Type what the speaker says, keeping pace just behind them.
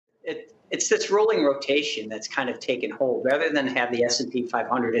it's this rolling rotation that's kind of taken hold. Rather than have the S&P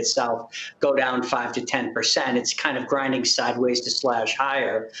 500 itself go down 5 to 10%, it's kind of grinding sideways to slash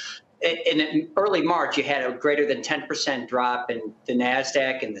higher. In early March, you had a greater than 10% drop in the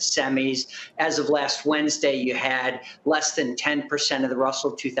NASDAQ and the semis. As of last Wednesday, you had less than 10% of the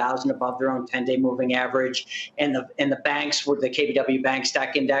Russell 2000 above their own 10-day moving average. And the banks, the KBW Bank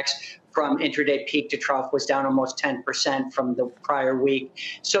Stock Index, from intraday peak to trough was down almost 10% from the prior week.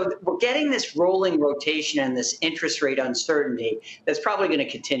 So we're getting this rolling rotation and this interest rate uncertainty that's probably going to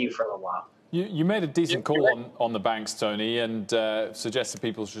continue for a little while. You made a decent call on the banks, Tony, and suggested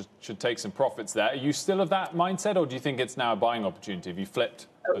people should take some profits there. Are you still of that mindset, or do you think it's now a buying opportunity? Have you flipped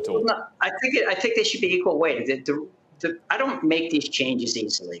at all? No, I think they should be equal weight. I don't make these changes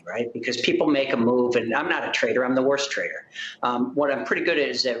easily, right? Because people make a move, and I'm not a trader. I'm the worst trader. What I'm pretty good at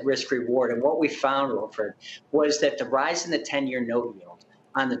is at risk reward. And what we found, Wilfred, was that the rise in the 10-year note yield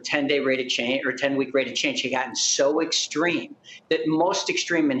on the 10-day rate of change or 10-week rate of change had gotten so extreme, that most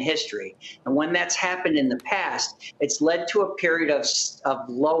extreme in history. And when that's happened in the past, it's led to a period of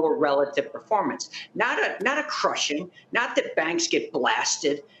lower relative performance. Not a crushing, not that banks get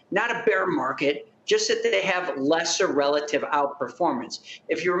blasted, not a bear market, just that they have lesser relative outperformance.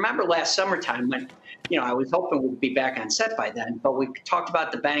 If you remember last summertime when, I was hoping we'd be back on set by then, but we talked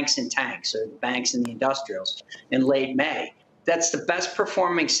about the banks and tanks, or the banks and the industrials in late May. That's the best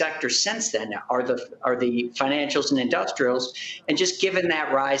performing sector since then are the financials and industrials. And just given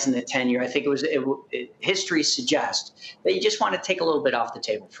that rise in the 10-year, I think history suggests that you just want to take a little bit off the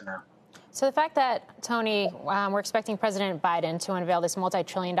table for now. So the fact that, Tony, we're expecting President Biden to unveil this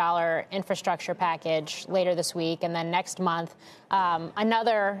multi-trillion-dollar infrastructure package later this week, and then next month,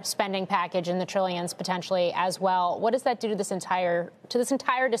 another spending package in the trillions potentially as well. What does that do to this entire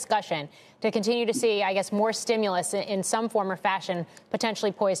discussion to continue to see, I guess, more stimulus in some form or fashion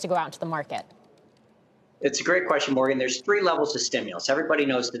potentially poised to go out into the market? It's a great question, Morgan. There's three levels of stimulus. Everybody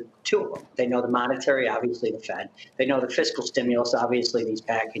knows the two of them. They know the monetary, obviously the Fed. They know the fiscal stimulus, obviously these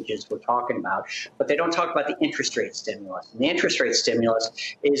packages we're talking about. But they don't talk about the interest rate stimulus. And the interest rate stimulus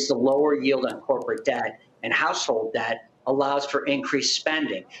is the lower yield on corporate debt and household debt allows for increased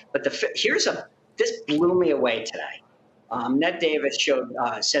spending. But this blew me away today. Ned Davis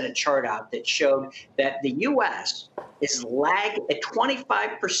sent a chart out that showed that the U.S. is lagging at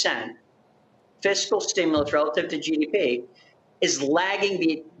 25%. Fiscal stimulus relative to GDP is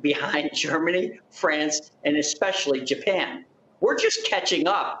lagging behind Germany, France, and especially Japan. We're just catching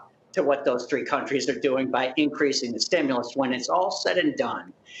up to what those three countries are doing by increasing the stimulus. When it's all said and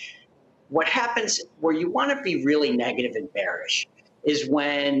done, what happens where you want to be really negative and bearish is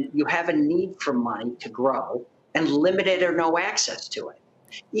when you have a need for money to grow and limited or no access to it.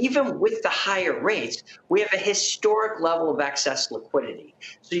 Even with the higher rates, we have a historic level of excess liquidity.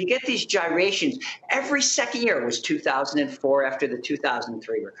 So you get these gyrations. Every second year, it was 2004 after the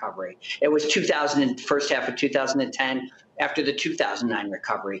 2003 recovery. It was 2000 first half of 2010 after the 2009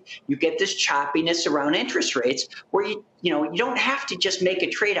 recovery. You get this choppiness around interest rates where you don't have to just make a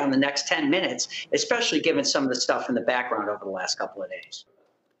trade on the next 10 minutes, especially given some of the stuff in the background over the last couple of days.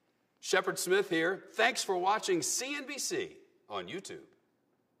 Shepard Smith here. Thanks for watching CNBC on YouTube.